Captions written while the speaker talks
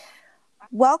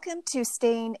Welcome to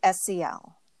Staying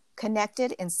SEL,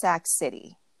 Connected in Sac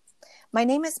City. My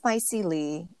name is Maisie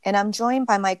Lee, and I'm joined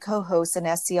by my co-host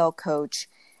and SEL coach,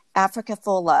 Africa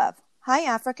Full Love. Hi,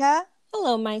 Africa.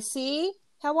 Hello, Maisie.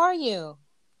 How are you?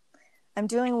 I'm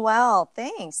doing well,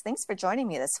 thanks. Thanks for joining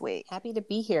me this week. Happy to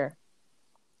be here.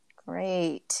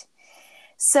 Great.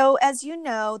 So, as you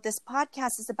know, this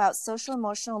podcast is about social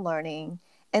emotional learning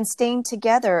and staying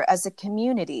together as a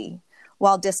community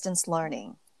while distance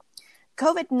learning.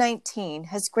 COVID-19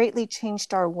 has greatly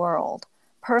changed our world,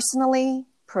 personally,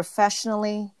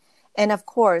 professionally, and of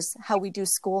course, how we do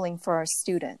schooling for our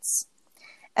students.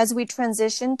 As we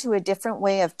transition to a different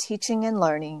way of teaching and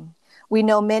learning, we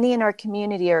know many in our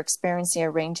community are experiencing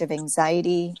a range of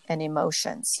anxiety and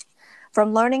emotions.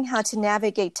 From learning how to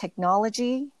navigate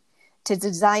technology to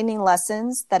designing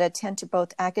lessons that attend to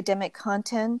both academic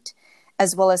content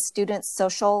as well as students'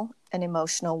 social and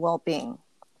emotional well-being.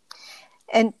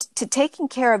 And to taking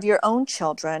care of your own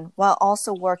children while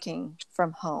also working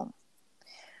from home.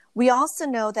 We also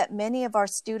know that many of our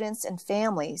students and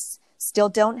families still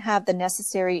don't have the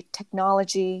necessary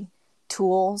technology,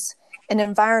 tools, and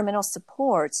environmental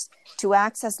supports to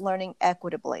access learning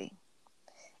equitably.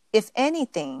 If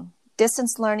anything,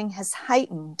 distance learning has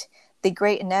heightened the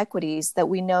great inequities that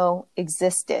we know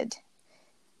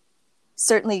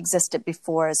certainly existed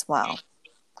before as well,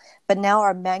 but now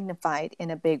are magnified in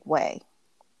a big way.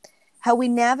 How we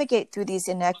navigate through these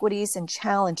inequities and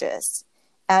challenges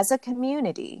as a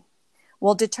community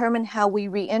will determine how we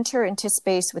re-enter into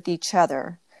space with each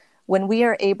other when we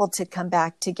are able to come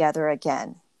back together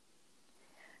again.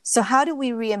 So how do we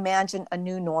reimagine a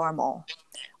new normal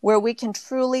where we can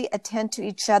truly attend to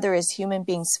each other as human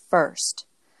beings first,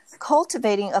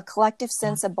 cultivating a collective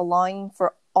sense of belonging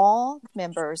for all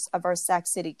members of our Sac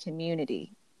City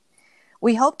community?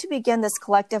 We hope to begin this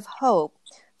collective hope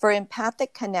for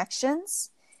empathic connections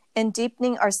and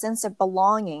deepening our sense of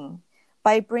belonging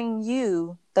by bringing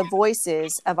you the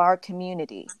voices of our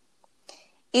community.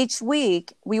 Each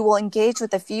week, we will engage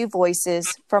with a few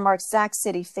voices from our Sac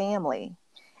City family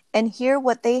and hear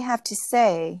what they have to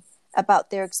say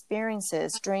about their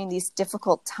experiences during these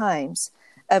difficult times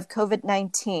of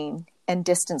COVID-19 and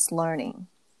distance learning.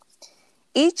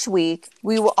 Each week,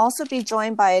 we will also be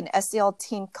joined by an SEL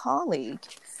team colleague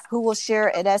who will share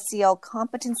an SEL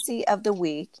competency of the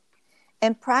week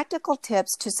and practical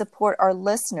tips to support our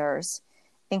listeners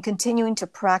in continuing to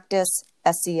practice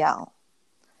SEL.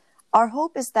 Our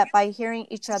hope is that by hearing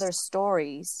each other's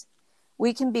stories,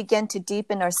 we can begin to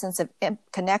deepen our sense of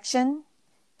connection,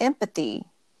 empathy,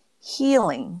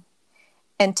 healing,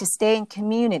 and to stay in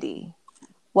community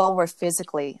while we're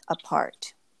physically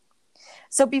apart.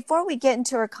 So before we get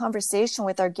into our conversation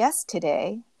with our guest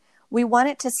today, we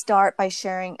wanted to start by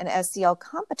sharing an SEL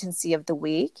competency of the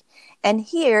week. And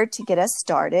here to get us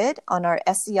started on our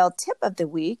SEL tip of the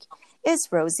week is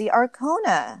Rosie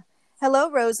Arcona.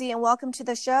 Hello, Rosie, and welcome to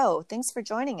the show. Thanks for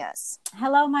joining us.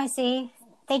 Hello, Maisie.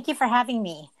 Thank you for having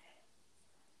me.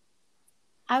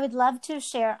 I would love to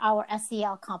share our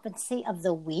SEL competency of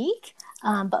the week.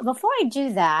 But before I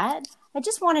do that, I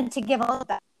just wanted to give a little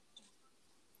bit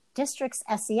district's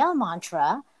SEL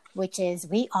mantra, which is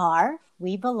we are,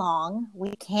 we belong,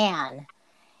 we can.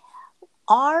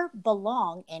 Our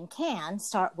belong and can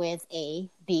start with A,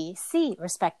 B, C,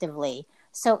 respectively.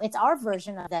 So it's our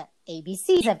version of the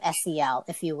ABCs of SEL,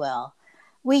 if you will.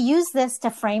 We use this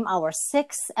to frame our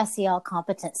 6 SEL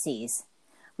competencies.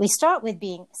 We start with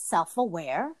being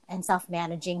self-aware and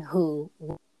self-managing who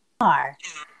we are.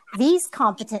 These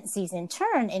competencies, in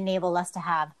turn, enable us to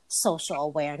have social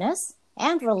awareness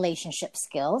and relationship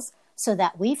skills so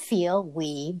that we feel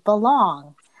we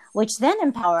belong, which then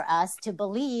empower us to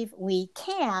believe we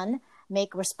can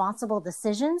make responsible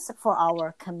decisions for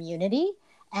our community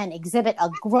and exhibit a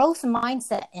growth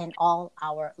mindset in all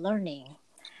our learning.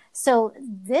 So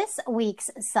this week's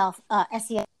SEL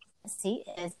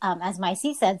is, as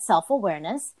Maisie said,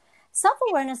 self-awareness.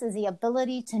 Self-awareness is the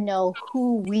ability to know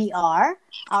who we are,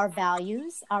 our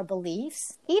values, our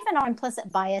beliefs, even our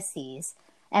implicit biases,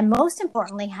 and most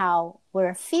importantly, how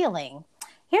we're feeling.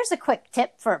 Here's a quick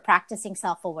tip for practicing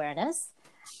self-awareness,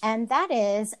 and that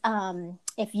is,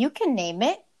 if you can name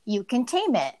it, you can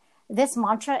tame it. This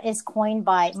mantra is coined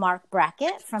by Mark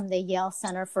Brackett from the Yale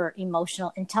Center for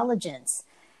Emotional Intelligence.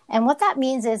 And what that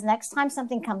means is next time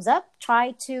something comes up,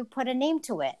 try to put a name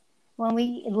to it. When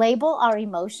we label our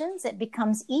emotions, it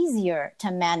becomes easier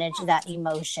to manage that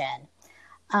emotion.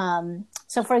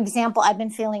 So for example, I've been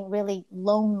feeling really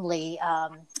lonely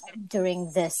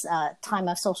during this time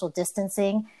of social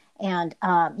distancing. And,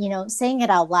 saying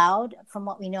it out loud, from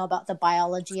what we know about the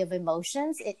biology of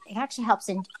emotions, it actually helps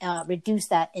reduce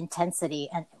that intensity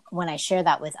and when I share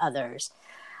that with others.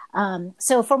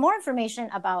 So for more information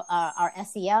about our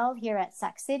SEL here at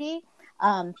Sac City,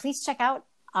 please check out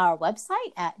our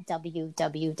website at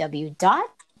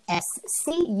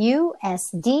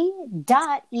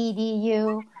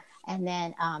www.scusd.edu and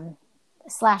then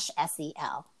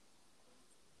 /SEL.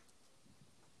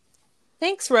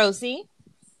 Thanks, Rosie.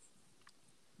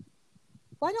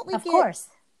 Why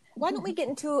don't we get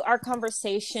into our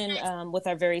conversation with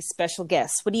our very special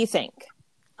guests? What do you think?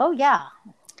 Oh, yeah.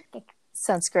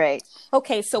 Sounds great.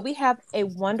 Okay, so we have a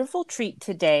wonderful treat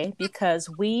today because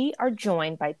we are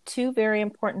joined by two very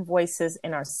important voices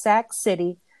in our Sac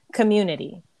City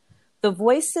community, the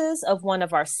voices of one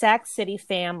of our Sac City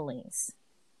families.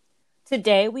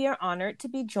 Today, we are honored to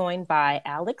be joined by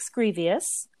Alex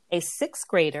Grevious, a sixth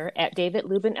grader at David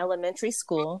Lubin Elementary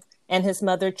School, and his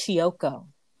mother, Chiyoko.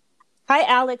 Hi,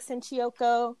 Alex and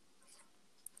Chiyoko.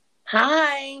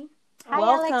 Hi. Hi,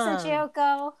 Welcome. Alex and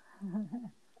Chiyoko.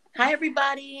 Hi,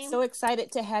 everybody. So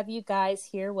excited to have you guys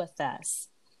here with us.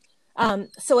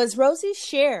 So as Rosie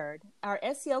shared, our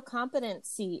SEL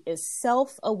competency is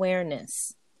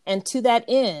self-awareness. And to that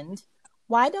end,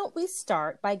 why don't we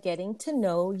start by getting to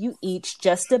know you each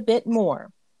just a bit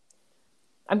more?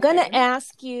 I'm going to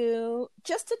ask you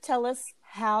just to tell us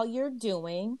how you're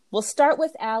doing. We'll start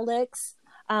with Alex,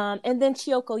 and then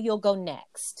Chiyoko, you'll go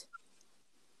next.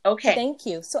 Okay. Thank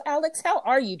you. So Alex, how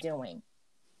are you doing?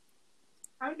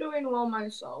 I'm doing well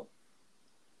myself.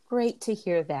 Great to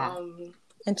hear that.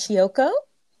 And Chiyoko?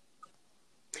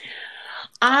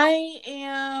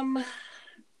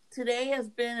 Today has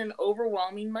been an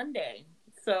overwhelming Monday.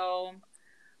 So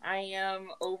I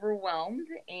am overwhelmed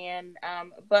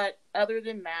but other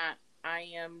than that, I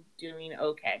am doing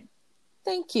okay.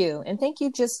 Thank you. And thank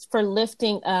you just for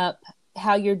lifting up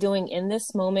how you're doing in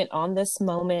this moment, on this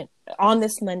Monday, and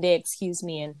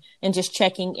just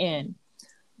checking in.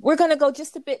 We're going to go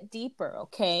just a bit deeper,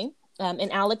 okay?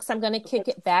 And Alex, I'm going to kick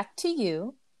it back to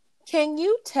you. Can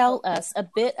you tell us a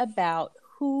bit about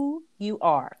who you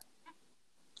are?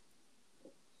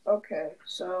 Okay,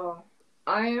 so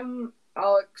I am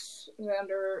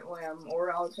Alexander Lamb, or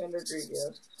Alexander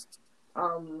Grevious.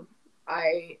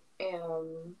 I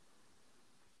am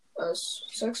a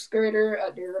sixth grader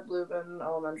at David Lubin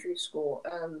Elementary School,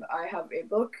 and I have a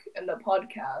book and a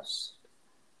podcast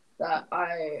that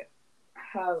I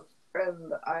have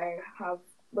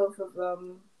both of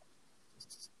them,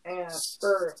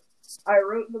 I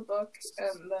wrote the book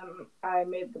and then I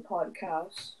made the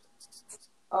podcast.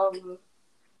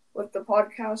 With the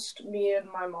podcast, me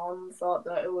and my mom thought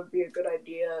that it would be a good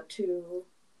idea to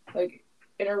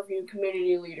interview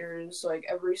community leaders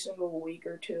every single week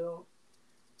or two,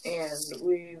 and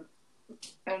we've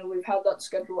had that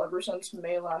schedule ever since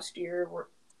May last year.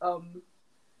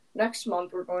 Next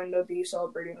month we're going to be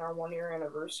celebrating our 1-year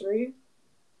anniversary.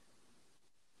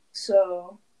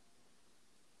 So,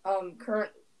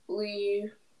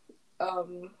 currently,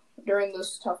 during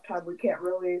this tough time, we can't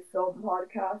really film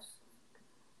podcasts,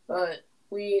 but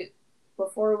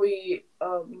before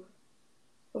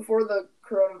the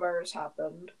coronavirus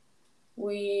happened,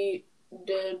 we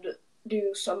did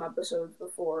do some episodes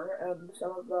before, and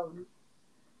some of them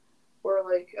were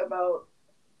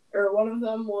one of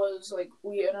them was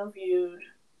we interviewed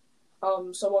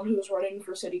someone who was running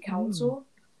for city council,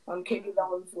 Katie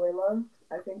Valenzuela.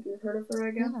 I think you've heard of her,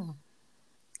 I guess.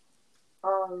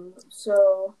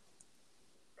 Yeah.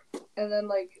 And then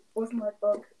with my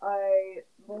book, I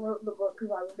wrote the book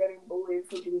because I was getting bullied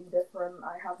for being different.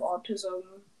 I have autism,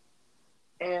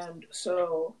 and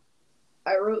so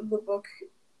I wrote the book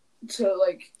to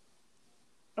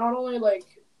not only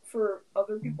for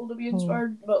other people to be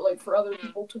inspired, but for other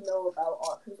people to know about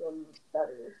autism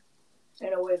better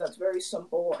in a way that's very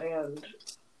simple and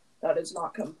that is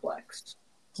not complex.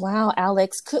 Wow,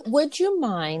 Alex, would you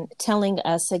mind telling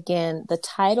us again the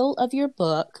title of your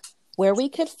book, where we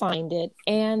could find it,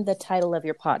 and the title of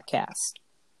your podcast?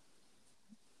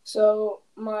 So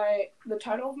the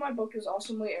title of my book is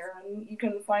Awesomely Aaron. You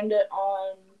can find it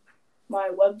on my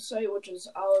website, which is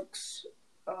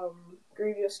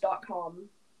alexgrevious.com.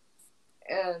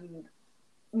 And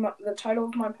the title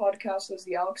of my podcast is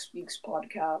the Alex Speaks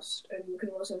Podcast, and you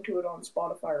can listen to it on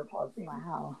Spotify or Podbean.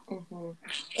 Wow. Mm-hmm.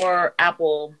 Or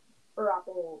Apple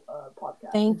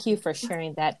Podcast. Thank you for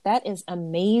sharing that. That is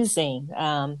amazing.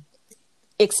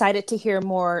 Excited to hear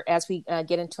more as we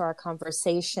get into our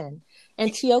conversation.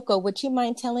 And Chiyoko, would you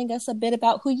mind telling us a bit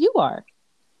about who you are?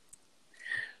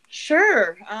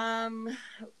 Sure.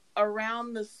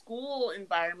 around the school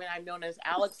environment, I'm known as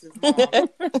Alex's mom.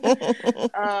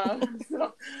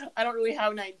 So I don't really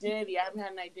have an identity. I haven't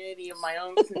had an identity of my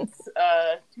own since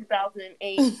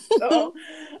 2008. So,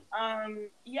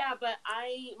 yeah, but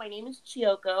my name is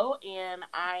Chiyoko, and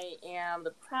I am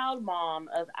the proud mom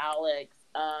of Alex.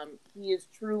 He is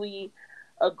truly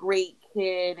a great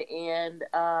kid, and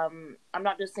I'm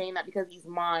not just saying that because he's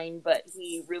mine, but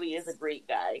he really is a great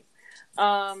guy.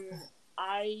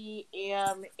 I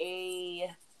am a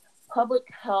public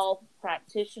health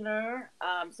practitioner.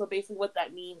 So basically what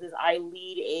that means is I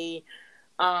lead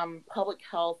a public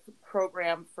health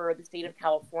program for the state of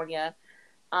California.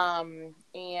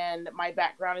 And my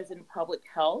background is in public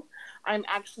health. I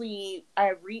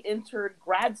re-entered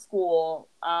grad school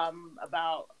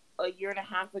about a year and a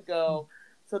half ago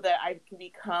so that I can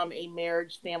become a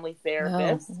marriage family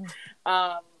therapist.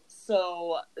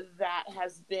 So that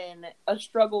has been a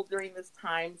struggle during this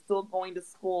time, still going to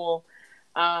school,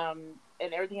 and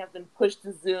everything has been pushed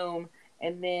to Zoom,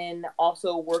 and then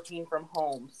also working from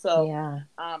home. So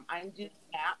I'm doing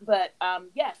that. But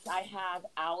yes, I have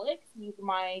Alex. He's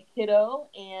my kiddo,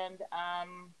 and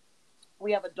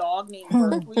we have a dog named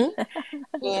Berkeley,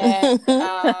 and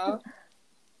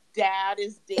Dad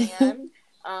is Dan.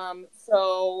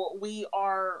 So we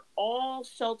are all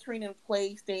sheltering in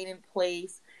place, staying in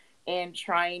place, and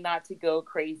trying not to go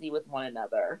crazy with one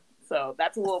another. So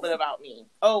that's a little bit about me.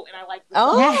 Oh, and I like the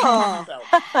song. So.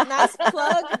 Nice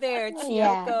plug there, Chiyoko.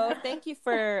 Yeah. Thank you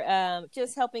for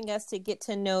just helping us to get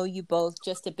to know you both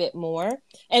just a bit more.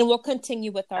 And we'll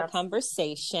continue with our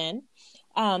conversation.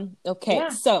 Okay,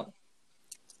 so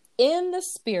in the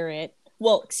spirit,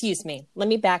 let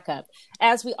me back up.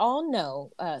 As we all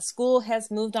know, school has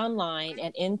moved online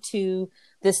and into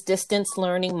this distance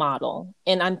learning model.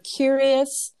 And I'm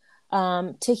curious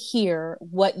to hear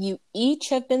what you each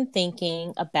have been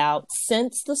thinking about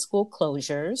since the school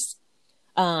closures,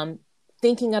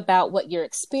 thinking about what your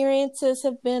experiences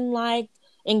have been like,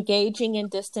 engaging in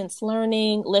distance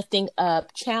learning, lifting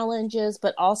up challenges,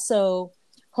 but also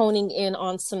honing in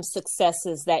on some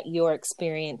successes that you're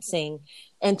experiencing.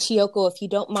 And Chiyoko, if you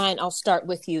don't mind, I'll start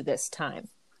with you this time.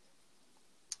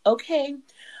 Okay.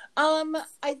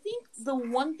 I think the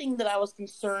one thing that I was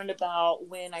concerned about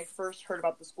when I first heard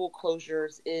about the school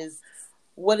closures is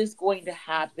what is going to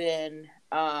happen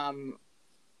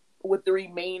with the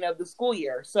remainder of the school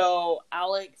year. So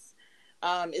Alex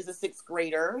is a 6th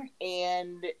grader,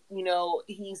 and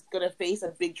he's going to face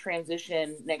a big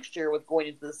transition next year with going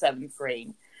into the 7th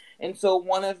grade. And so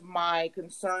one of my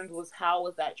concerns was, how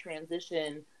is that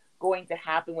transition going to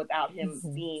happen without him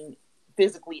being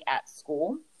physically at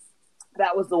school?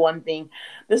 That was the one thing.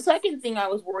 The second thing I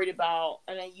was worried about,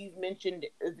 and you mentioned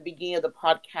at the beginning of the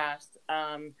podcast,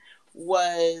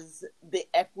 was the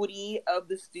equity of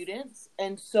the students.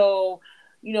 And so,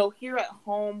 here at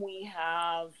home, we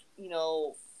have,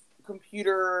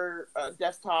 computer,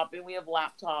 desktop, and we have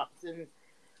laptops and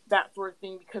that sort of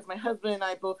thing, because my husband and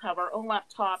I both have our own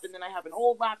laptop, and then I have an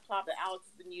old laptop that Alex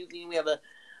has been using. We have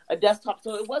a desktop.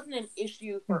 So it wasn't an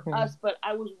issue for us, but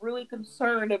I was really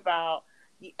concerned about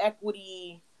the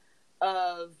equity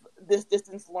of this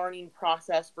distance learning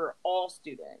process for all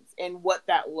students and what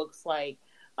that looks like.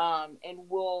 And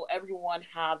will everyone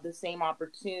have the same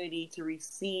opportunity to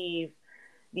receive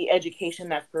the education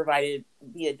that's provided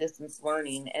via distance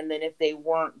learning? And then if they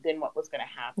weren't, then what was going to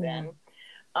happen?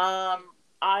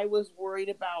 I was worried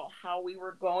about how we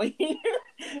were going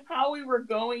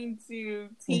to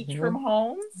teach from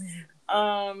home.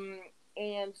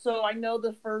 And so I know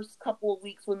the first couple of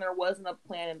weeks when there wasn't a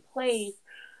plan in place,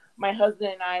 my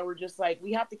husband and I were just like,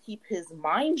 we have to keep his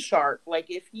mind sharp. Like,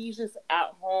 if he's just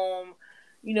at home,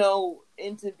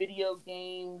 into video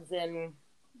games and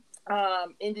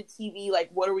into TV, like,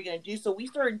 what are we going to do? So we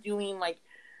started doing like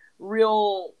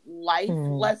real life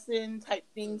lesson type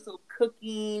things. So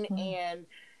cooking and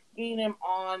getting him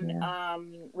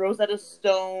on Rosetta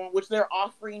Stone, which they're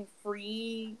offering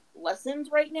free lessons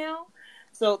right now.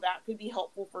 So that could be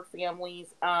helpful for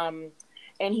families. And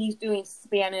he's doing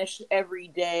Spanish every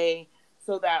day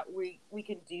so that we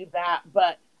can do that.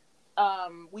 But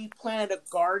we planted a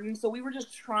garden. So we were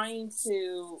just trying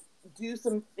to do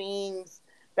some things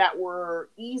that were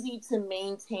easy to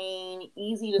maintain,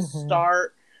 easy to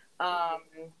start,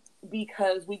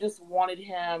 because we just wanted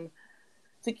him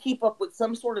to keep up with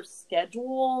some sort of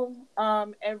schedule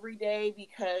every day,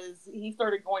 because he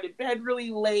started going to bed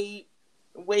really late,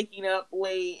 waking up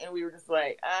late, and we were just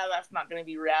like, that's not going to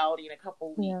be reality in a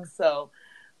couple weeks. So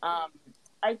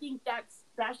I think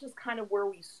that's just kind of where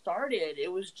we started. It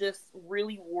was just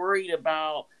really worried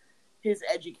about his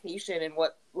education and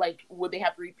what, like, would they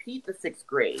have to repeat the 6th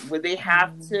grade? Would they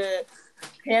have to,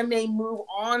 can they move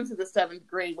on to the 7th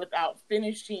grade without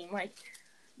finishing? Like,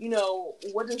 you know,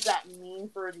 what does that mean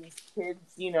for these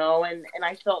kids, you know? And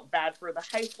I felt bad for the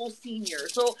high school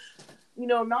seniors. So, you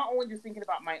know, not only just thinking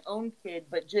about my own kid,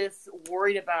 but just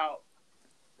worried about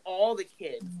all the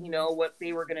kids, you know, what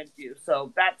they were going to do.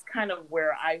 So that's kind of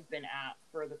where I've been at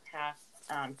for the past,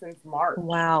 since March.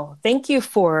 Wow. Thank you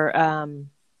for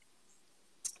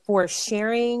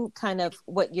sharing kind of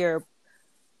what your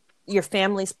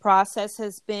family's process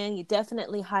has been. You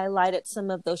definitely highlighted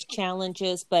some of those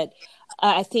challenges, but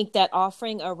I think that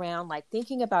offering around, like,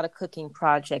 thinking about a cooking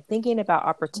project, thinking about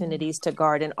opportunities to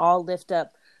garden, all lift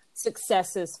up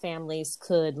successes families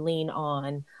could lean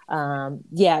on.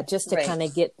 Just to kind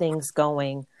of get things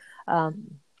going.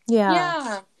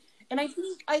 Yeah. And I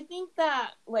think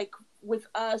that, like, with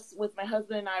us, with my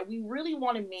husband and I, we really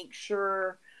want to make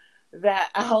sure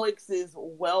that Alex is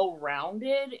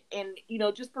well-rounded and, you know,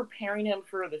 just preparing him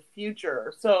for the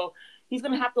future. So he's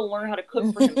going to have to learn how to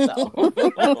cook for himself. Like,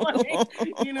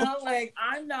 you know, like,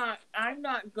 I'm not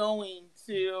going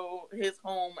to his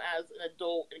home as an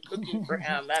adult and cooking for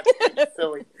him. That's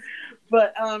silly.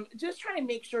 But just trying to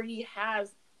make sure he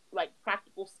has, like,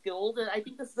 practical skills. And I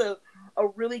think this is a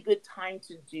really good time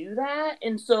to do that.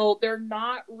 And so they're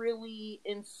not really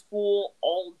in school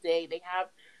all day. They have,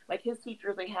 like, his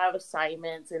teachers, they have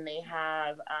assignments and they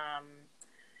have,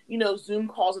 you know, Zoom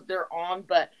calls that they're on,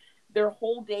 but their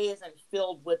whole day isn't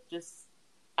filled with just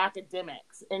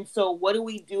academics. And so what do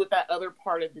we do with that other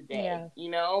part of the day? Yeah.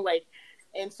 You know, like,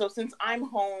 and so since I'm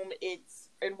home,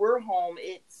 we're home,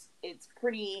 it's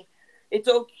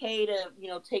okay to, you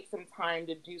know, take some time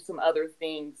to do some other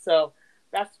things. So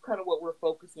that's kind of what we're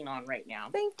focusing on right now.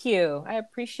 Thank you. I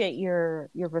appreciate your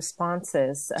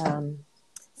responses.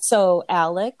 So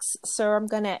Alex, sir, I'm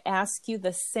going to ask you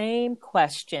the same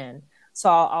question. So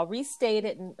I'll restate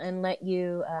it and let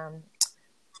you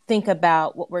think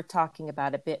about what we're talking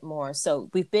about a bit more.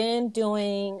 So we've been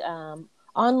doing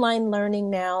online learning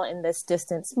now in this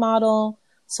distance model.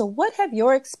 So what have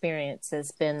your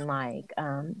experiences been like?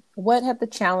 What have the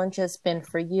challenges been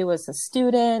for you as a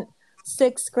student,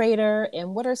 6th grader,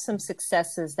 and what are some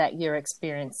successes that you're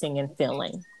experiencing and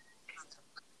feeling?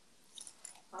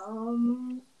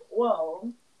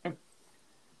 Well,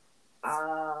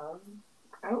 I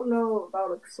don't know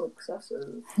about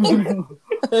successes.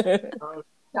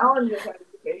 Challenges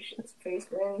education is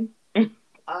facing.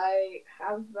 I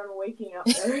have been waking up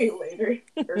very late.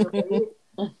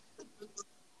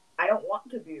 I don't want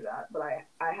to do that, but I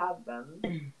have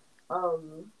been.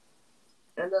 And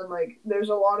then, like, there's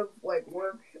a lot of, like,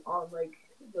 work on, like,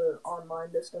 the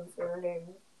online distance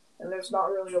learning, and there's not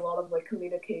really a lot of, like,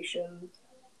 communication,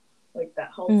 like,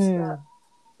 that helps a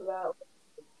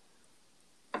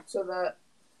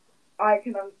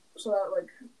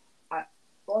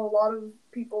lot of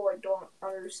people, like, don't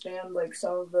understand, like,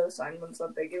 some of the assignments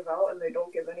that they give out, and they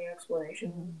don't give any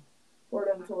explanation for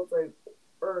it until it's, like,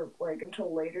 or, like,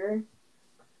 until later.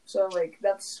 So, like,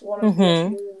 that's one of the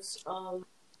issues,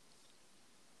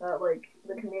 that, like,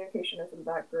 the communication isn't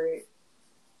that great.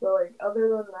 So, like, other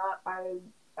than that,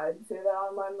 I'd say that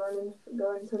online learning's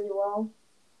going pretty well.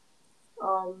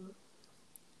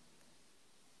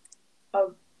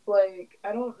 Like,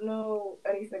 I don't know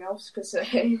anything else to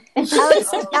say. Alex,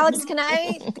 can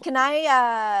I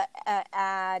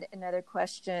add another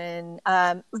question?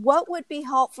 What would be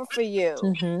helpful for you?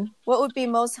 Mm-hmm. What would be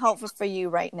most helpful for you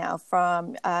right now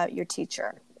from your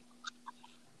teacher?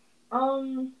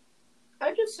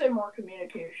 I'd just say more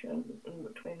communication in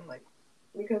between, like,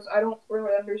 because I don't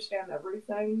really understand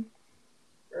everything,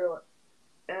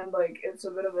 and, like, it's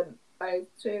a bit of I'd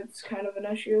say it's kind of an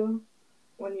issue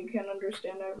when you can't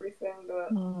understand everything,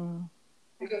 but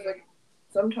because, like,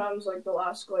 sometimes, like, they'll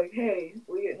ask, like, hey,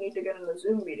 we need to get in the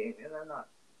Zoom meeting, and then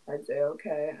I'd say,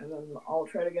 okay, and then I'll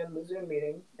try to get in the Zoom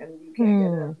meeting, and you can't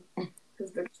get in,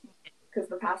 because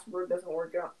the password doesn't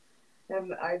work out,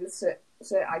 and I just say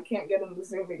I can't get in the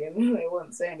Zoom meeting, and they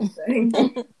won't say anything,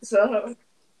 so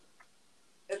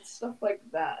it's stuff like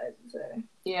that, I'd say.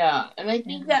 Yeah, and I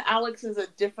think that Alex is a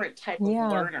different type of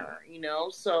learner, you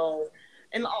know, so...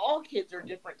 And all kids are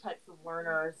different types of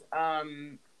learners.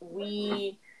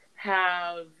 We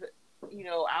have, you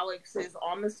know, Alex is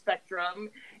on the spectrum,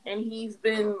 and he's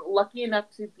been lucky enough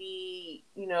to be,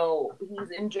 you know, he's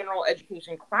in general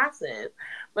education classes.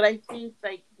 But I think,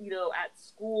 like, you know, at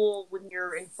school, when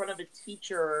you're in front of a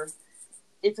teacher,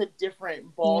 it's a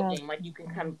different ballgame. Like, you can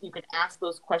ask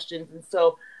those questions. And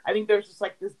so I think there's just,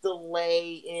 like, this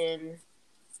delay in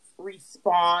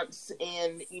response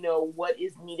and, you know, what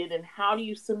is needed and how do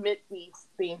you submit these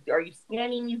things? Are you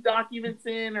scanning these documents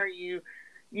in? Are you,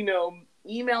 you know,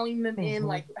 emailing them in?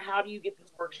 Like, how do you get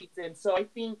these worksheets in? So I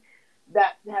think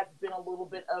that has been a little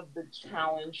bit of the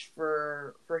challenge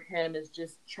for him, is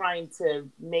just trying to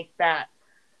make that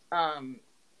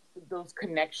those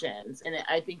connections. And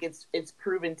I think it's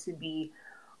proven to be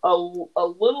a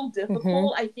little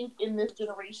difficult. I think in this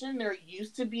generation, they're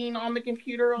used to being on the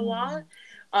computer a lot.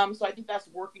 So I think that's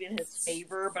working in his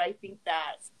favor. But I think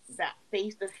that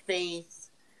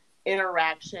face-to-face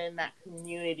interaction, that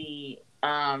community,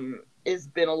 has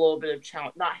been a little bit of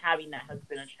challenge. Not having that has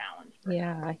been a challenge.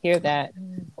 Yeah, I hear that.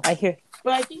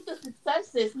 But I think the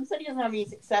successes, he said he doesn't have any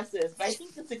successes, but I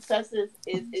think the successes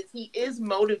is he is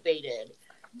motivated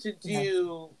to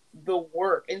do the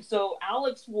work. And so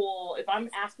Alex will, if I'm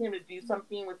asking him to do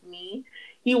something with me,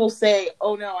 he will say,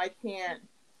 oh no, I can't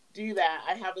do that.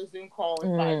 I have a Zoom call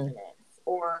in 5 minutes,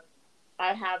 or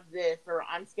I have this, or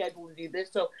I'm scheduled to do this.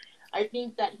 So I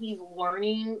think that he's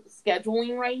learning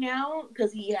scheduling right now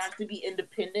because he has to be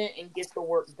independent and get the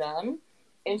work done.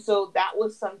 And so that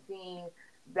was something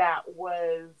that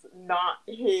was not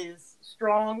his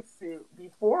strong suit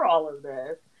before all of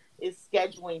this, is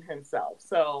scheduling himself.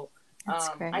 So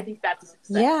I think that's a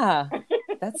success. Yeah,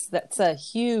 that's a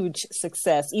huge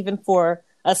success, even for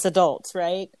us adults,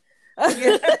 right?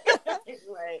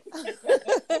 Right.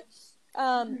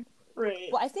 Right.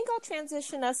 Well, I think I'll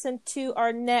transition us into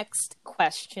our next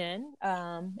question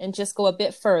and just go a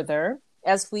bit further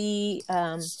as we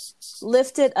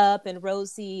lift it up. And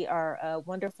Rosie, our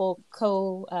wonderful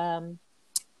co-host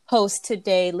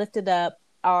today, lifted up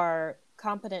our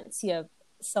competency of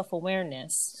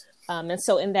self-awareness. And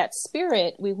so in that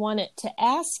spirit, we wanted to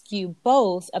ask you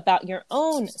both about your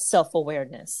own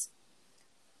self-awareness.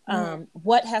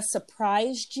 What has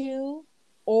surprised you,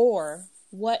 or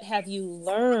what have you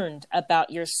learned about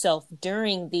yourself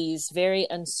during these very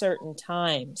uncertain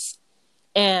times?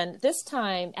 And this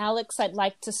time, Alex, I'd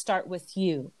like to start with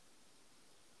you.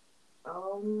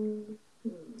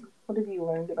 What have you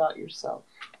learned about yourself?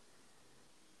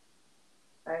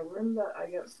 I learned that I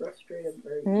get frustrated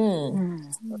very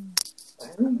easily.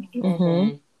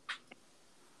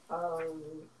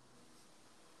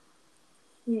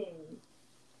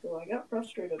 So I got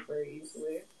frustrated very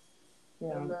easily.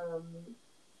 Yeah. And then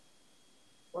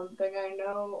one thing I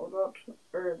know about,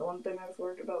 or the one thing I've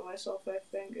learned about myself, I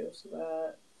think, is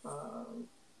that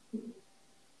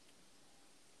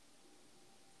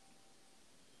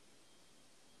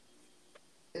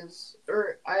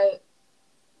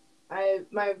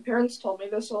my parents told me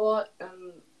this a lot,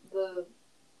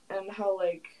 and how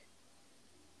like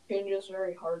change is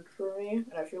very hard for me,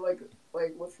 and I feel like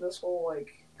with this whole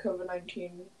like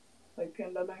COVID-19 like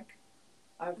pandemic,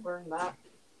 I've learned that.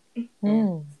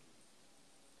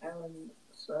 And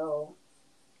so,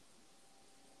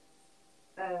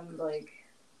 and like,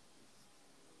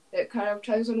 it kind of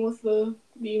ties in with the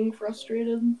being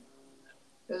frustrated,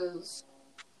 because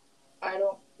I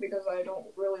don't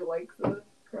really like the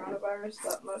coronavirus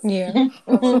that much. Yeah.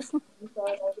 All the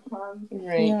time.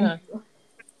 Right. Yeah.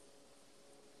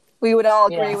 We would all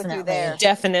agree with you there.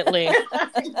 Definitely.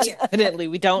 Definitely.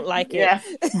 We don't like it. Yeah.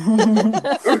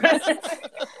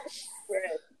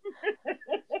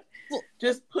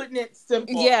 Just putting it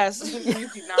simple. Yes. You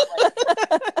do not like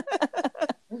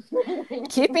it.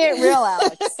 Keeping it real,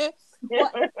 Alex.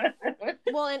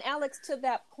 Well, and Alex, to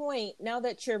that point, now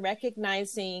that you're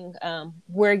recognizing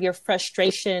where your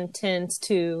frustration tends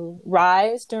to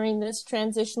rise during this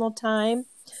transitional time,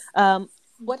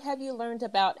 what have you learned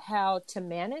about how to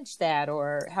manage that,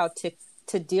 or how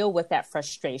to deal with that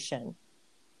frustration?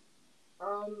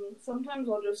 Sometimes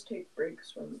I'll just take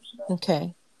breaks from stuff.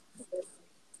 Okay.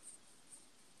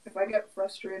 If I get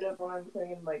frustrated when I'm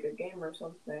playing like a game or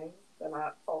something, then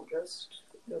I'll just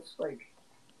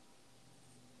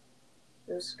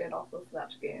get off of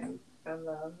that game, and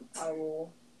then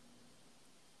I'll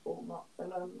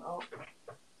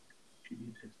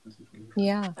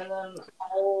Yeah. and then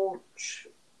I'll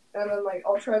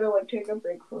try to like take a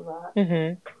break from that,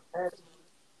 and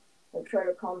like try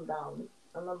to calm down,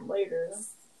 and then later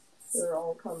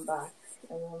I'll come back,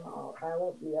 and then I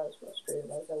won't be as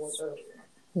frustrated as I was earlier.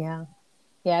 Yeah.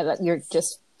 Yeah. You're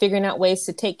just figuring out ways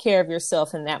to take care of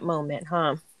yourself in that moment,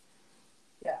 huh?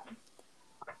 Yeah.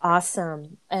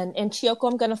 Awesome. And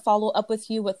Chiyoko, I'm going to follow up with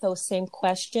you with those same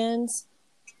questions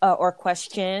or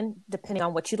question, depending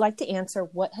on what you'd like to answer.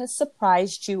 What has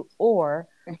surprised you, or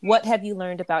what have you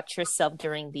learned about yourself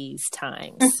during these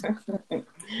times?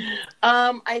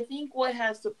 I think what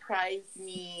has surprised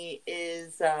me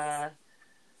is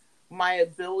my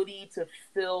ability to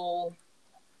fill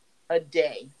a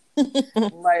day.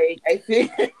 Like, I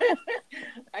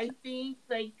think,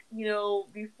 like, you know,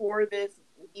 before this,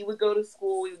 he would go to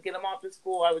school, we would get him off to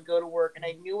school, I would go to work, and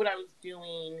I knew what I was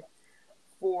doing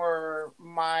for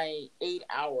my 8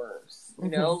 hours. You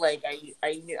know, like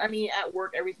I knew, I mean, at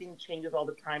work, everything changes all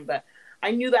the time, but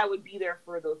I knew that I would be there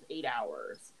for those 8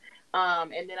 hours.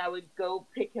 And then I would go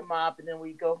pick him up, and then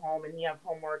we'd go home and he'd have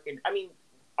homework. And I mean,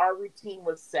 our routine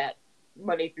was set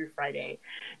Monday through Friday.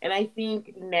 And I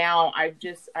think now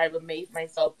I've amazed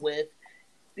myself with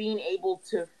being able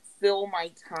to fill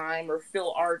my time or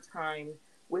fill our time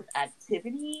with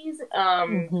activities.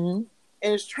 And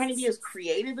it's trying to be as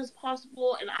creative as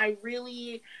possible. And I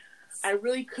really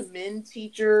commend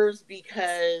teachers,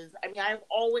 because I mean, I've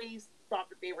always thought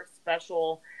that they were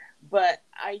special, but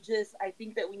I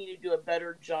think that we need to do a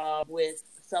better job with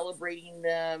celebrating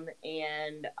them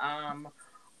and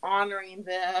honoring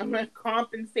them,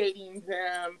 compensating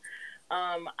them.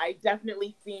 I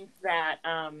definitely think that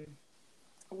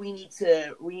we need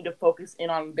to focus in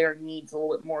on their needs a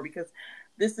little bit more, because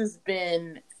this has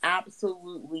been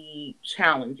absolutely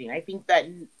challenging. I think that,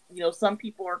 you know, some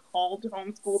people are called to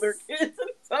homeschool their kids and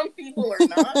some people are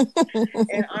not.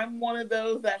 And I'm one of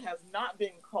those that has not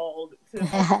been called to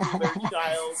homeschool their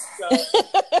child. So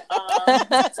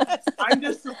I'm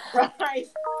just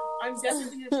surprised. I'm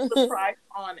definitely just surprised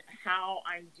on how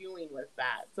I'm doing with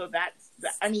that. So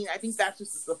I think that's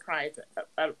just a surprise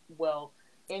as well.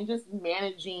 And just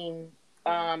managing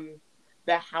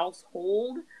the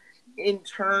household in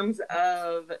terms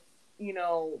of, you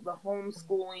know, the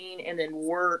homeschooling and then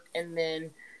work and then,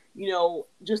 you know,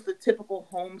 just the typical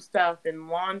home stuff and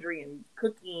laundry and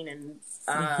cooking and,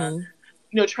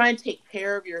 you know, trying to take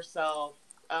care of yourself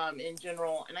in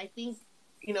general. And I think,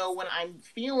 you know, when I'm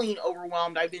feeling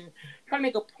overwhelmed, I've been trying to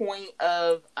make a point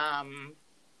of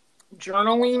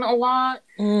journaling a lot.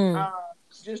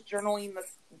 Just journaling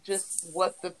just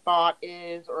what the thought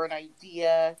is or an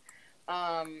idea.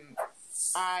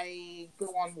 I go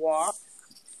on walks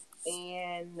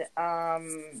and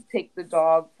take the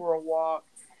dog for a walk.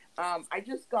 I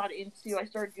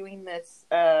started doing this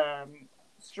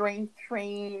strength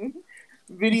train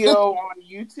video on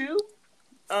YouTube.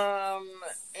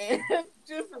 And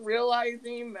just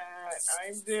realizing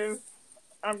that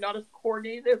I'm not as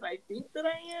coordinated as I think that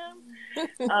I am.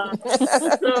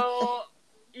 So,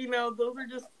 you know, those are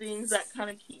just things that kind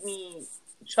of keep me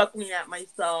chuckling at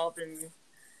myself and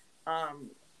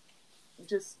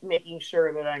just making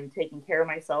sure that I'm taking care of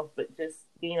myself, but just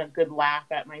getting a good laugh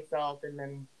at myself. And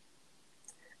then,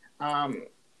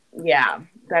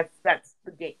 that's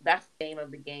the game. That's the aim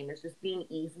of the game, is just being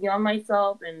easy on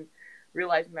myself and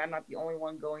realizing that I'm not the only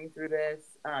one going through this.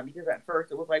 Because at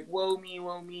first it was like, woe me.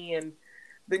 And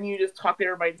then you just talk to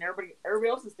everybody, and everybody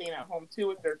else is staying at home too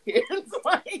with their kids.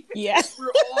 Like,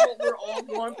 we're all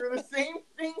going through the same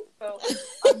thing. So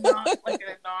I'm not like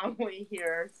an anomaly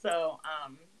here. So,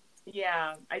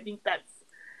 I think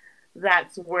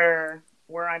that's where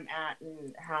I'm at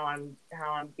and how I'm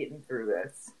getting through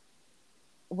this.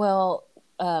 Well,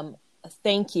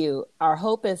 thank you. Our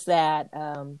hope is that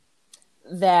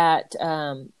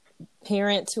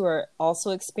parents who are also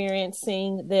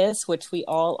experiencing this, which we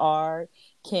all are,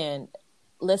 can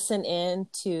listen in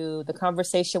to the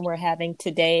conversation we're having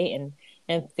today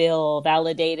and feel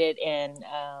validated and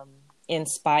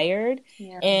inspired.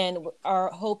 Yeah. And our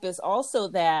hope is also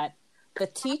that the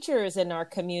teachers in our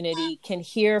community can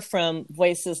hear from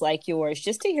voices like yours,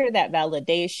 just to hear that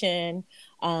validation,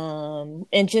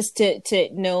 and just to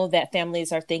know that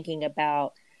families are thinking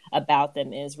about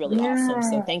them is really awesome.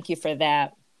 So thank you for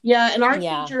that. Yeah, and our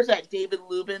teachers at David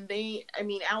Lubin,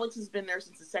 Alex has been there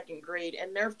since the second grade,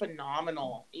 and they're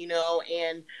phenomenal, you know,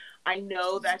 and I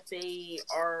know that they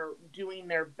are doing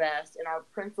their best. And our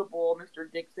principal,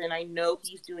 Mr. Dixon, I know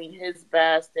he's doing his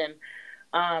best, and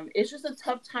it's just a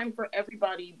tough time for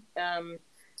everybody. And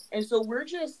so we're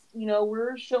just, you know,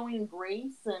 we're showing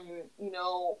grace, and, you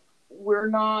know, we're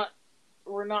not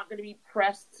going to be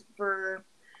pressed for,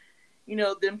 you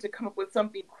know, them to come up with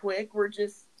something quick. We're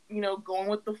just, you know, going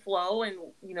with the flow, and,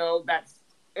 you know,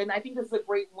 and I think that's a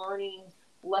great learning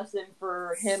lesson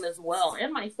for him as well,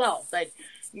 and myself, that,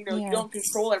 you know, you don't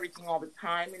control everything all the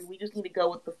time, and we just need to go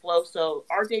with the flow. So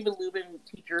our David Lubin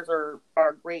teachers are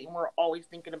great, and we're always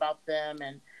thinking about them,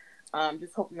 and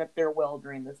just hoping that they're well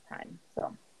during this time.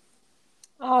 So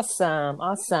awesome.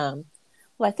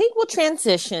 Well, I think we'll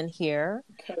transition here.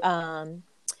 Okay.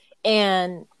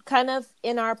 And kind of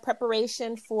in our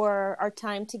preparation for our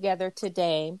time together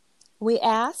today, we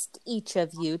asked each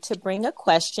of you to bring a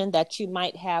question that you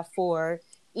might have for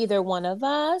either one of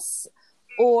us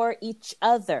or each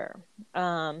other.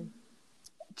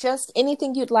 just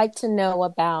anything you'd like to know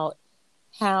about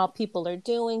how people are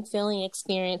doing, feeling,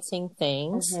 experiencing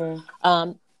things.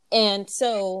 And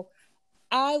so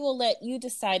I will let you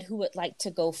decide who would like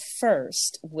to go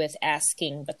first with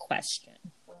asking the question.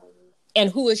 And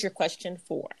who is your question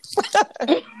for?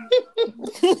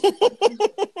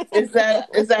 Is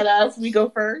that us? We go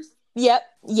first? Yep.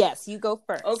 Yes, you go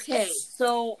first. Okay.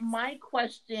 So my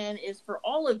question is for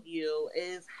all of you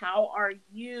is how are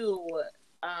you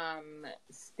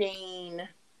staying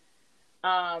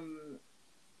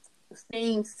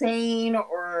sane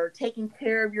or taking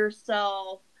care of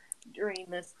yourself during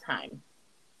this time?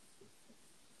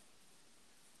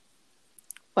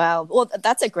 Wow. Well,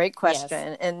 that's a great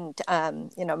question. Yes. And,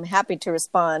 I'm happy to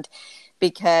respond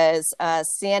because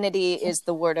sanity is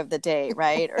the word of the day,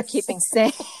 right? Or keeping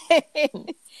sane.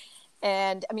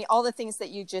 And I mean, all the things that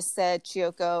you just said,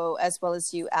 Chiyoko, as well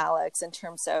as you, Alex, in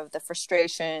terms of the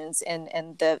frustrations and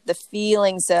the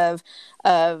feelings of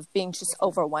being just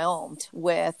overwhelmed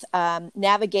with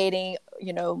navigating,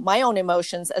 my own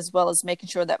emotions, as well as making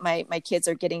sure that my kids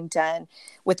are getting done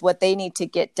with what they need to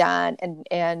get done,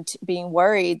 and being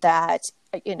worried that,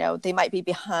 they might be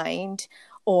behind,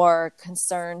 or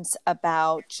concerns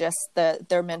about just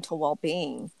their mental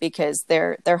well-being because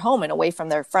they're home and away from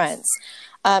their friends.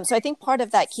 So I think part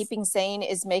of that keeping sane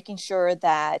is making sure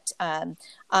that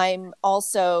I'm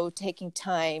also taking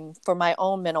time for my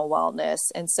own mental wellness.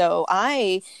 And so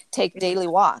I take daily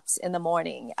walks in the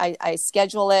morning. I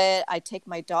schedule it. I take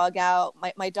my dog out.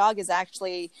 My dog is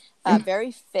actually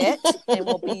very fit and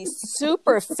will be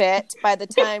super fit by the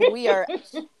time we are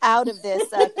out of this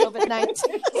COVID-19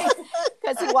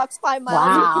 because he walks 5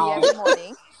 miles with me every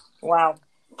morning. Wow.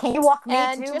 Can you walk me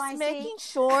and too, just making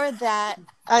sure that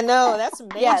I know that's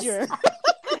major. Yes.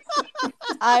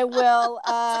 I will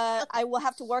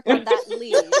have to work on that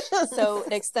leash so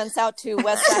it extends out to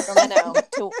West Sacramento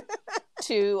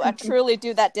to truly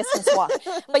do that distance walk.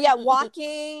 But yeah,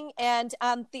 walking. And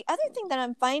the other thing that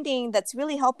I'm finding that's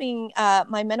really helping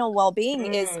my mental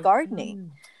well-being is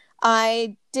gardening.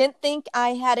 I didn't think I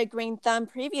had a green thumb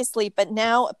previously, but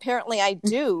now apparently I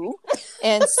do.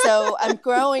 And so I'm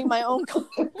growing my own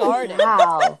garden.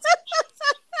 Wow.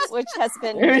 Which has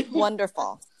been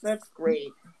wonderful. That's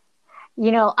great.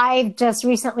 I've just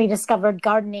recently discovered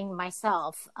gardening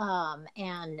myself,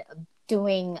 and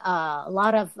doing a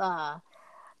lot of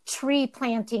tree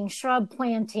planting, shrub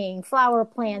planting, flower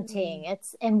planting,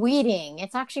 and weeding.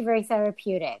 It's actually very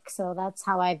therapeutic. So that's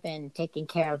how I've been taking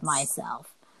care of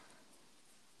myself.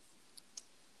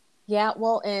 Yeah,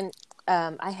 well, and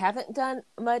I haven't done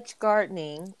much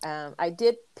gardening. I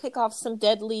did pick off some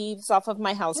dead leaves off of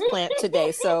my houseplant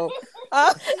today, so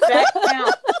that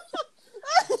counts.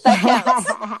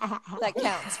 That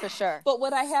counts for sure. But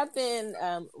what I have been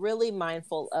really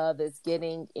mindful of is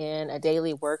getting in a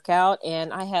daily workout,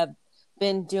 and I have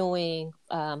been doing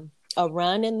a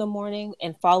run in the morning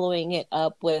and following it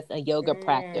up with a yoga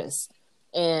practice.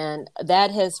 And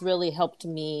that has really helped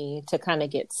me to kind of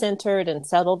get centered and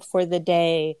settled for the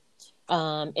day.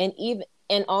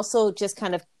 And also just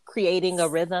kind of creating a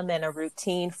rhythm and a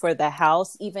routine for the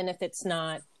house, even if it's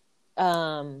not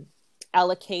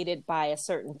allocated by a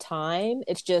certain time.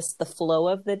 It's just the flow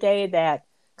of the day that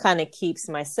kind of keeps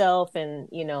myself and,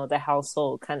 the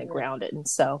household kind of grounded. And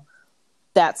so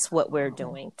that's what we're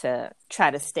doing to try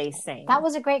to stay sane. That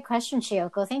was a great question,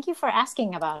 Chiyoko. Thank you for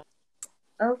asking about it.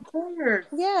 Of course.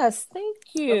 Yes, thank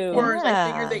you. Of course. Yeah.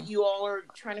 I figure that you all are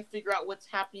trying to figure out what's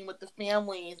happening with the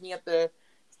families, and you have to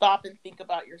stop and think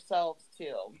about yourselves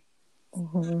too.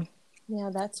 Mm-hmm. Yeah,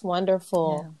 that's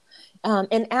wonderful. Yeah.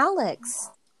 And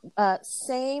Alex,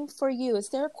 same for you. Is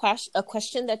there a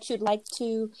question that you'd like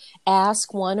to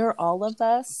ask one or all of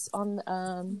us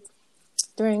on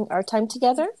during our time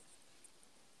together?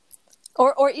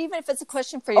 Or even if it's a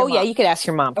question for your mom. Yeah, you could ask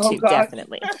your mom too,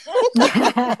 definitely. You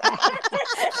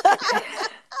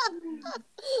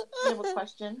have a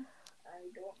question? I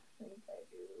don't think I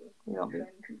do. You don't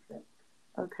think?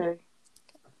 Okay.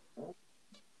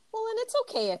 Well, and it's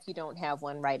okay if you don't have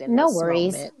one right in no this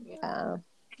worries. moment.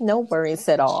 No worries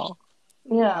at all.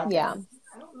 Yeah. Yeah.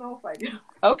 I don't know if I do.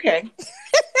 Okay.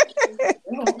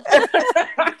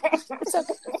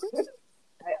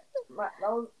 That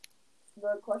was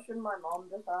the question my mom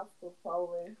just asked was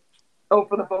probably. Oh,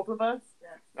 for the both of us?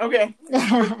 Yeah. Okay.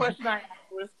 The question I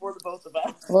asked was for the both of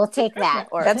us. We'll take that.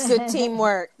 That's good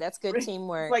teamwork. That's good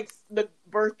teamwork. It's like the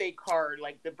birthday card,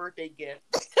 like the birthday gift.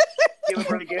 Give a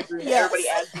birthday gift and everybody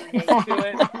adds their name to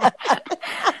it.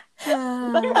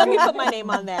 Let me put my name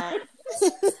on that.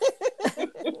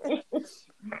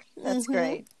 That's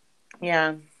great.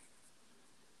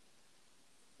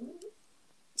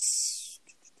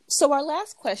 So our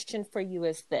last question for you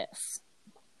is this.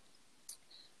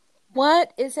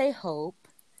 What is a hope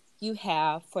you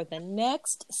have for the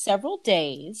next several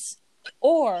days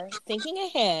or thinking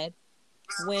ahead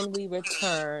when we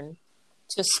return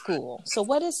to school? So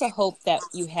what is a hope that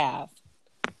you have?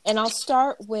 And I'll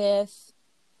start with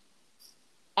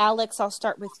Alex. I'll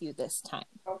start with you this time.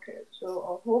 Okay, so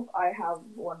a hope I have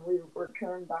when we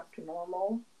return back to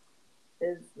normal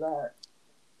is that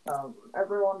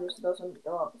everyone just doesn't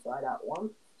go outside at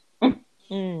once.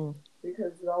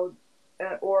 Because they'll,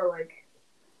 or like,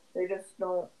 they just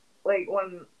don't, like,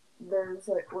 when there's,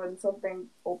 like, when something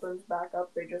opens back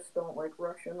up, they just don't, like,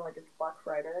 rush in like it's Black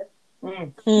Friday.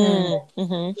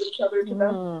 Each other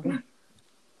to death.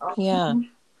 Yeah.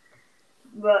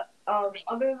 But,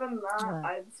 other than that,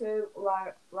 I'd say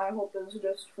my hope is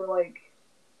just for, like,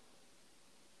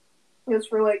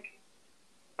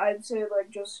 I'd say,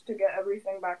 like, just to get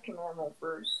everything back to normal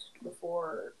first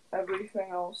before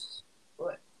everything else,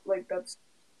 like that's,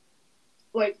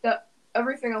 like, that,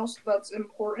 everything else that's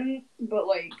important, but,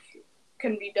 like,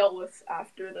 can be dealt with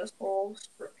after this whole,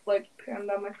 like,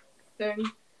 pandemic thing,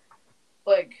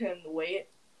 like, can wait,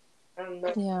 and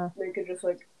then they could just,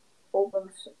 like,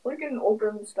 open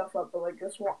stuff up, but, like,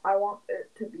 I want it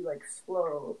to be, like,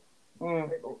 slow,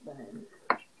 like, opening.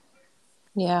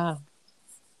 Yeah.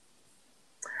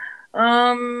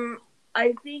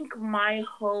 I think my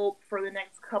hope for the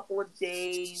next couple of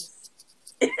days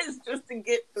is just to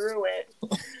get through it.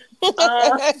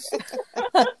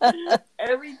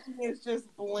 Everything is just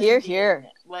blending. Here.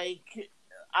 Like,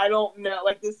 I don't know.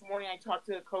 Like, this morning I talked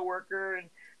to a coworker and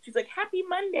she's like, "Happy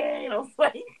Monday," and I was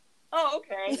like, "Oh,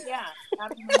 okay, yeah,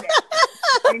 happy Monday."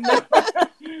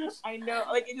 I know.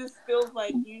 Like, it just feels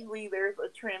like usually there's a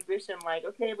transition. Like,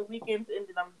 okay, the weekend's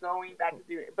ended, I'm going back to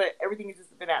do it, but everything has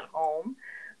just been at home.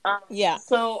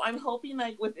 So I'm hoping,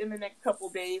 like, within the next couple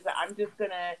of days, that I'm just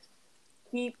gonna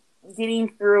keep getting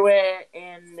through it,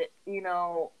 and, you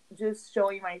know, just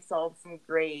showing myself some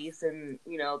grace, and,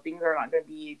 you know, things are not gonna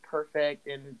be perfect,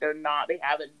 and they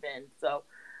haven't been. So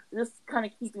just kind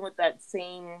of keeping with that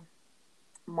same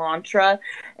mantra.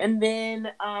 And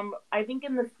then I think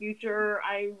in the future,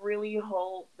 I really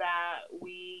hope that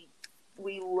we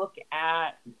look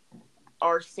at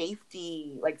our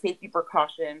safety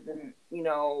precautions, and, you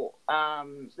know,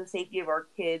 the safety of our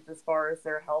kids as far as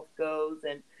their health goes,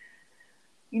 and,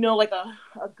 you know, like a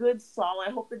good solid,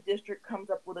 I hope the district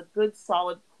comes up with a good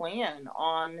solid plan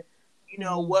on, you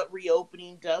know, what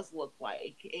reopening does look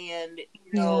like, and,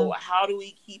 you know, how do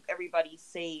we keep everybody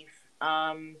safe.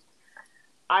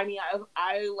 I mean,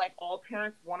 I like all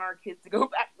parents, want our kids to go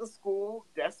back to school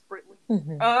desperately.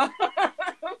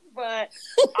 But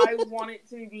I want it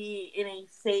to be in a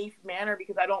safe manner,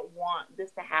 because I don't want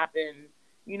this to happen,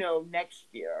 you know, next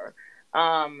year.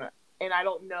 And I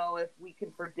don't know if we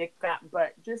can predict that,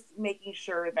 but just making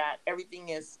sure that everything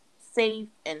is safe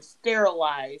and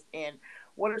sterilized, and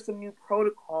what are some new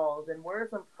protocols, and what are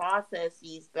some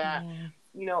processes that,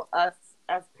 you know, us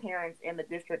as parents and the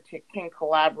district can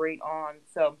collaborate on.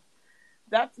 So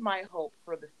that's my hope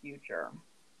for the future.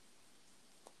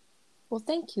 Well,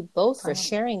 thank you both for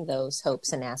sharing those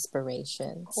hopes and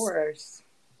aspirations. Of course.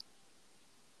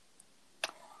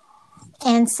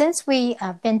 And since we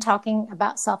have been talking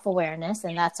about self-awareness,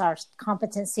 and that's our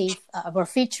competency we're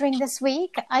featuring this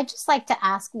week, I'd just like to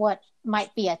ask what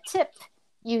might be a tip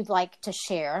you'd like to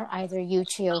share, either you,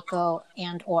 Chiyoko,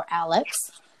 and or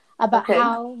Alex, about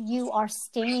how you are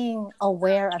staying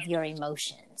aware of your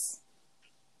emotions.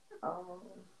 How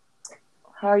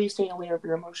are you staying aware of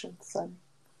your emotions, son?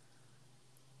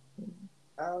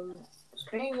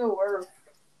 Staying aware of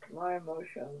my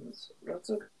emotions. That's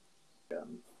a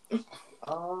question.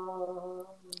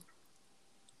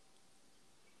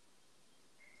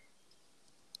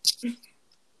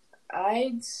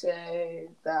 I'd say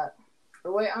that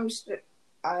the way I'm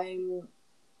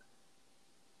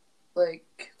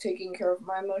like taking care of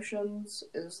my emotions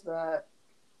is that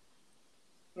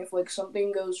if, like,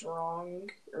 something goes wrong,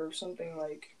 or something,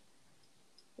 like,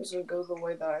 doesn't go the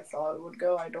way that I thought it would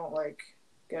go, I don't, like,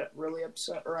 get really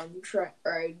upset, or I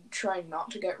try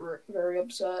not to get very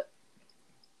upset.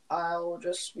 I'll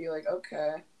just be like,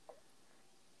 okay,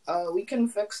 we can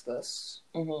fix this.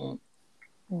 I'm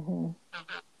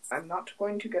not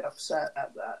going to get upset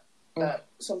at that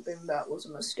something that was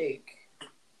a mistake.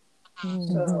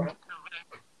 So,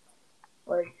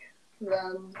 like,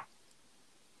 then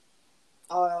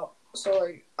I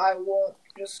won't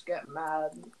just get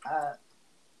mad at,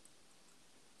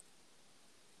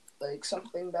 like,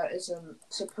 something that isn't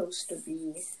supposed to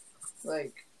be,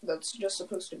 like, that's just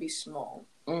supposed to be small.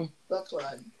 That's what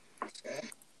I'd say.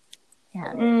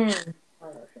 Yeah.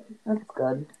 That's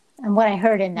good. And what I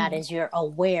heard in that is you're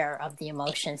aware of the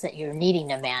emotions that you're needing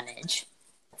to manage.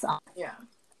 So, Yeah.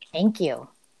 thank you.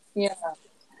 Yeah.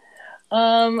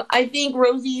 I think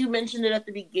Rosie, you mentioned it at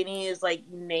the beginning, is like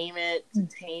name it to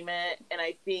tame it, and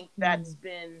I think that's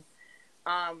been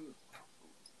an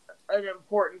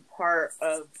important part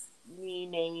of me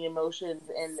naming emotions,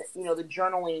 and the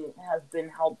journaling has been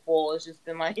helpful. It's just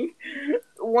been like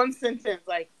one sentence,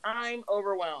 like I'm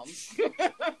overwhelmed,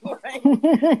 like,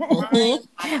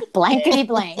 blankety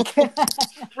blank.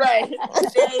 right?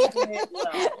 Today went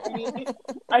well.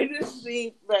 I just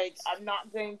think like I'm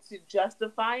not going to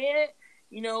justify it.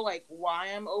 Like why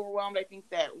I'm overwhelmed. I think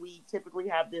that we typically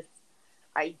have this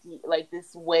idea, like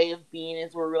this way of being,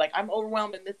 is where we're like, I'm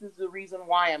overwhelmed and this is the reason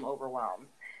why I'm overwhelmed,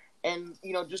 and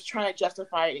just trying to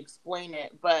justify it, explain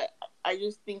it. But I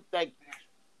just think like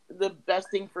the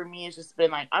best thing for me has just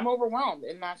been like, I'm overwhelmed,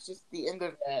 and that's just the end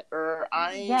of it. Or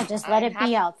just let it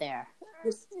be out there.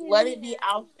 Just let it be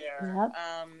out there. Yep.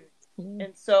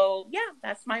 And so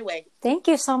that's my way. Thank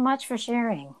you so much for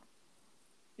sharing.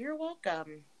 You're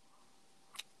welcome.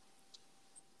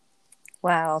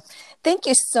 Wow. Thank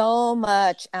you so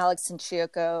much, Alex and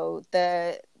Chiyoko.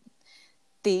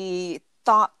 The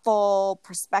thoughtful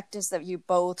perspectives that you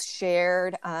both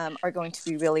shared are going to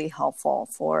be really helpful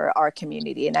for our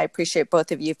community. And I appreciate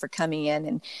both of you for coming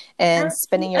in and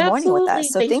spending your morning with us.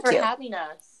 So Thanks thank for you. having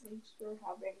us. Thanks for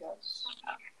having us.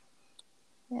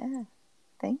 Yeah.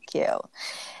 Thank you.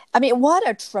 I mean, what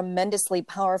a tremendously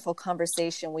powerful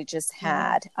conversation we just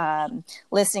had.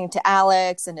 Listening to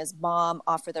Alex and his mom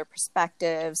offer their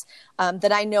perspectives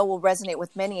that I know will resonate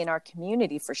with many in our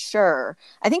community for sure.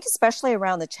 I think especially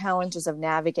around the challenges of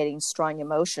navigating strong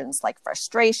emotions like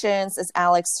frustrations, as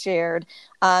Alex shared,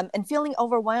 and feeling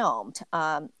overwhelmed,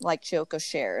 like Chiyoko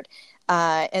shared.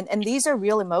 And these are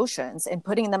real emotions, and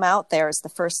putting them out there is the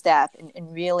first step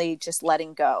in really just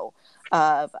letting go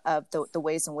of the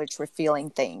ways in which we're feeling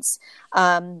things.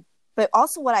 But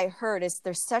also what I heard is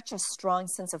there's such a strong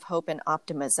sense of hope and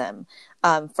optimism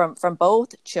from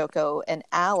both Chiyoko and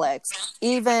Alex,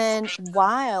 even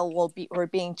while we're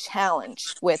being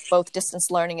challenged with both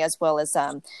distance learning as well as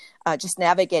just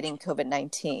navigating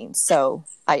COVID-19. So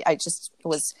I just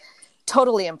was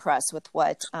totally impressed with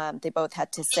what they both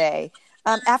had to say.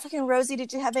 African Rosie,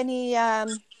 did you have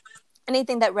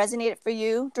anything that resonated for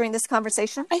you during this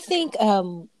conversation? I think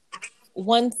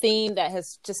one theme that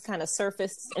has just kind of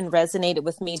surfaced and resonated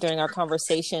with me during our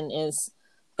conversation is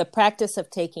the practice of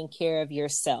taking care of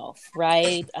yourself,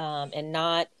 right? And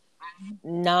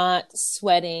not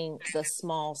sweating the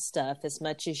small stuff as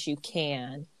much as you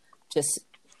can. Just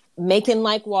making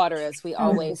like water, as we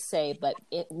always say, but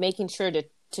making sure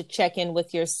to check in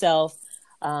with yourself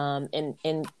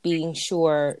and being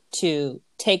sure to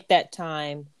take that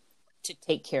time to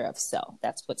take care of self.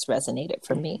 That's what's resonated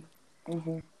for me.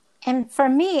 Mm-hmm. And for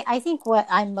me, I think what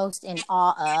I'm most in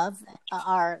awe of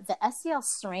are the SEL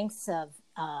strengths of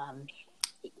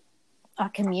our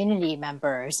community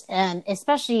members, and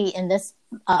especially in this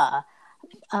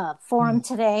forum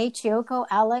today, Chiyoko,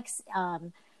 Alex,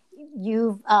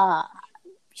 you've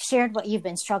shared what you've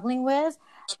been struggling with,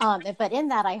 but in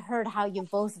that I heard how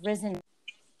you've both risen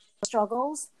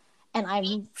struggles. And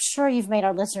I'm sure you've made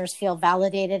our listeners feel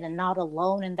validated and not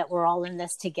alone, and that we're all in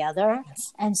this together.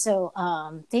 Yes. And so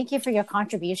thank you for your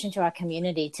contribution to our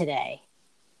community today.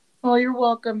 Oh, you're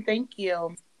welcome. Thank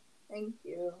you. Thank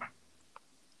you.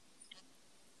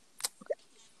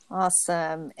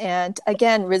 Awesome. And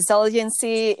again,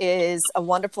 resiliency is a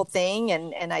wonderful thing.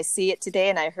 And I see it today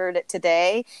and I heard it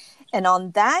today. And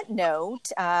on that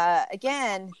note,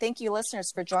 again, thank you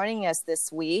listeners for joining us this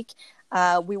week.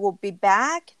 We will be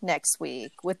back next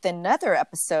week with another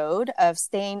episode of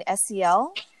Staying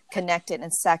SEL Connected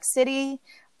in Sac City,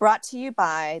 brought to you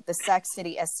by the Sac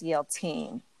City SEL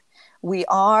team. We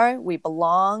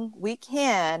belong, we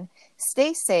can.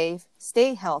 Stay safe,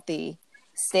 stay healthy,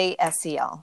 stay SEL.